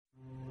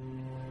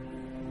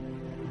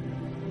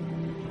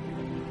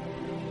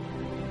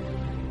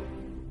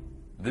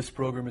This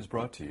program is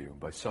brought to you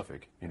by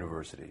Suffolk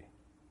University.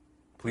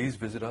 Please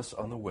visit us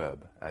on the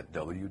web at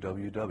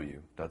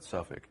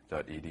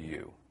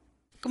www.suffolk.edu.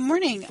 Good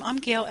morning. I'm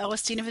Gail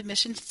Ellis, Dean of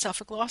Admissions at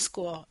Suffolk Law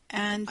School,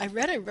 and I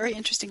read a very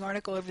interesting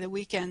article over the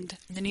weekend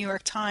in the New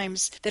York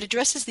Times that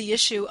addresses the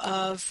issue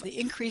of the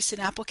increase in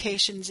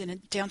applications in a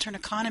downturn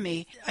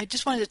economy. I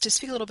just wanted to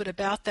speak a little bit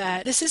about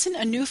that. This isn't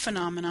a new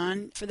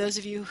phenomenon. For those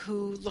of you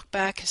who look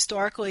back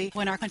historically,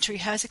 when our country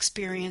has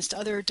experienced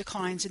other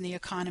declines in the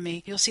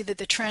economy, you'll see that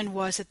the trend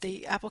was that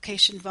the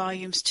application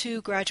volumes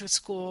to graduate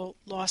school,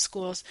 law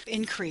schools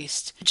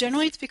increased.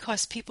 Generally, it's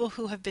because people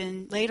who have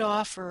been laid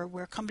off or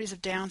where companies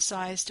have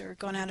downsized or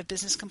gone out of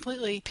business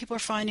completely, people are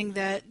finding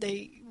that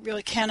they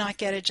really cannot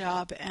get a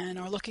job and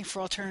are looking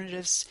for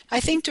alternatives. I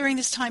think during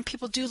this time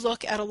people do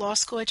look at a law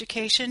school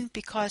education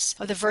because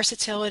of the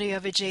versatility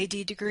of a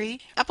JD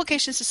degree.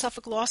 Applications to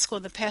Suffolk Law School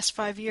in the past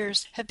 5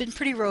 years have been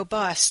pretty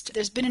robust.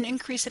 There's been an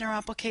increase in our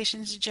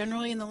applications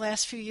generally in the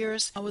last few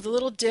years, with a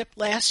little dip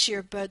last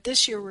year, but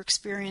this year we're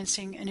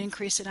experiencing an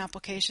increase in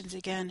applications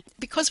again.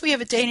 Because we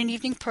have a day and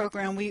evening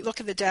program, we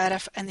look at the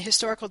data and the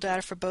historical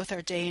data for both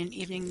our day and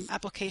evening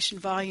application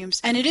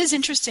volumes. And it is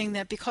interesting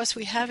that because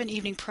we have an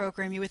evening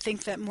program, you would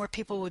think that more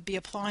people would be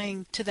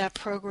applying to that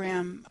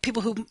program.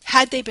 People who,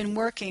 had they been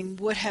working,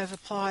 would have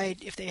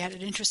applied if they had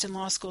an interest in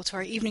law school to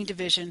our evening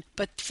division.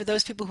 But for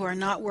those people who are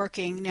not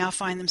working, now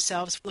find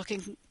themselves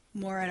looking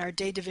more at our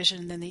day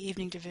division than the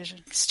evening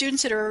division.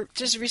 Students that are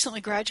just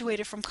recently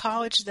graduated from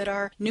college that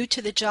are new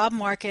to the job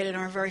market and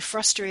are very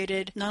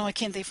frustrated, not only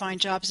can't they find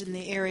jobs in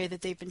the area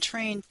that they've been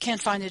trained, can't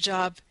find a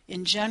job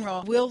in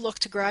general, will look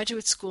to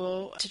graduate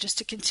school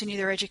to continue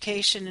their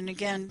education, and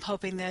again,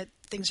 hoping that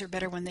things are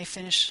better when they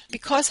finish.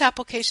 Because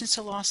applications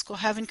to law school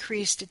have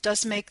increased, it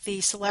does make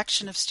the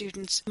selection of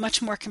students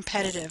much more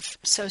competitive.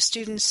 So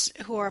students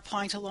who are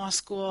applying to law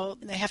school,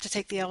 they have to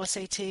take the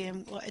LSAT,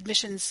 and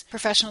admissions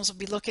professionals will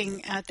be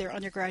looking at their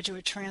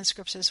undergraduate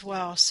transcripts as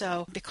well.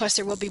 So because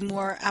there will be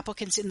more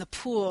applicants in the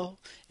pool,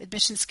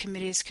 admissions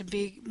committees can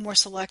be more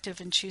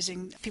selective in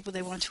choosing people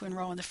they want to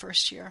enroll in the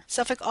first year.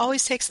 Suffolk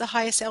always takes the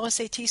highest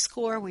LSAT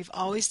score. We've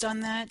always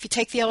done that. If you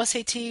take the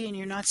LSAT and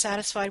you're not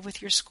satisfied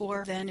with your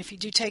score, then if you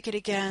do take it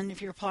again,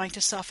 if you're applying to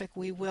Suffolk,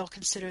 we will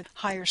consider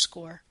higher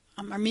score.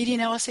 Our median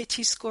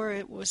LSAT score,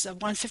 it was a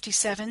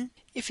 157.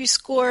 If you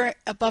score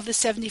above the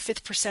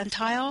 75th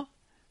percentile,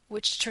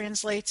 which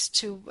translates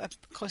to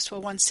close to a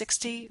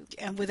 160,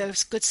 and with a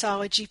good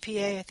solid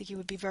GPA, I think you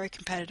would be very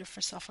competitive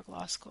for Suffolk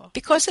Law School.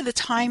 Because of the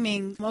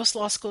timing, most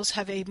law schools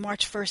have a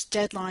March 1st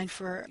deadline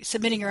for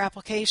submitting your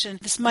application.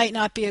 This might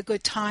not be a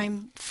good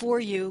time for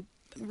you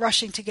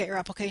rushing to get your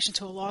application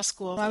to a law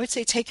school. I would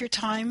say take your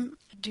time,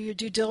 do your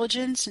due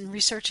diligence in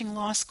researching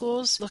law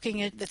schools,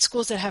 looking at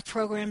schools that have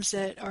programs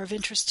that are of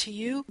interest to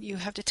you. You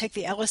have to take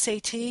the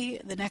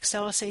LSAT. The next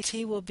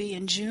LSAT will be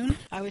in June.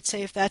 I would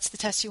say if that's the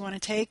test you want to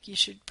take, you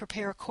should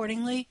prepare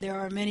accordingly. There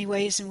are many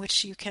ways in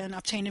which you can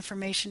obtain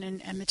information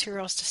and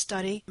materials to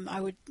study.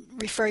 I would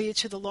refer you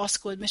to the Law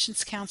School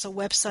Admissions Council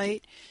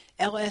website,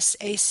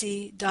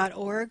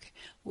 lsac.org,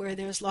 where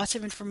there's lots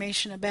of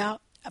information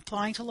about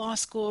applying to law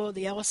school,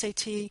 the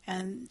LSAT,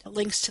 and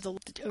links to the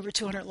over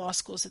 200 law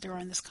schools that there are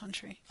in this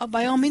country.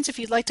 By all means, if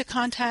you'd like to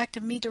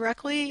contact me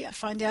directly,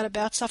 find out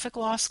about Suffolk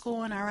Law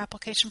School and our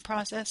application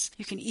process,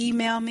 you can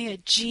email me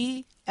at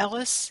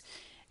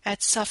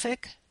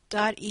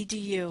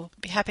gellis@suffolk.edu.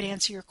 I'd be happy to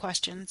answer your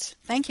questions.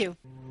 Thank you.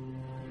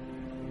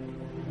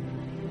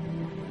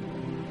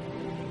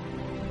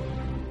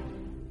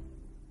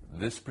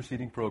 This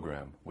preceding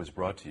program was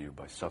brought to you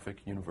by Suffolk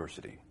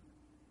University.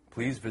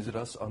 Please visit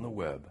us on the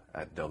web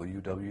at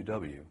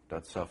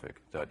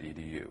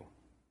www.suffolk.edu.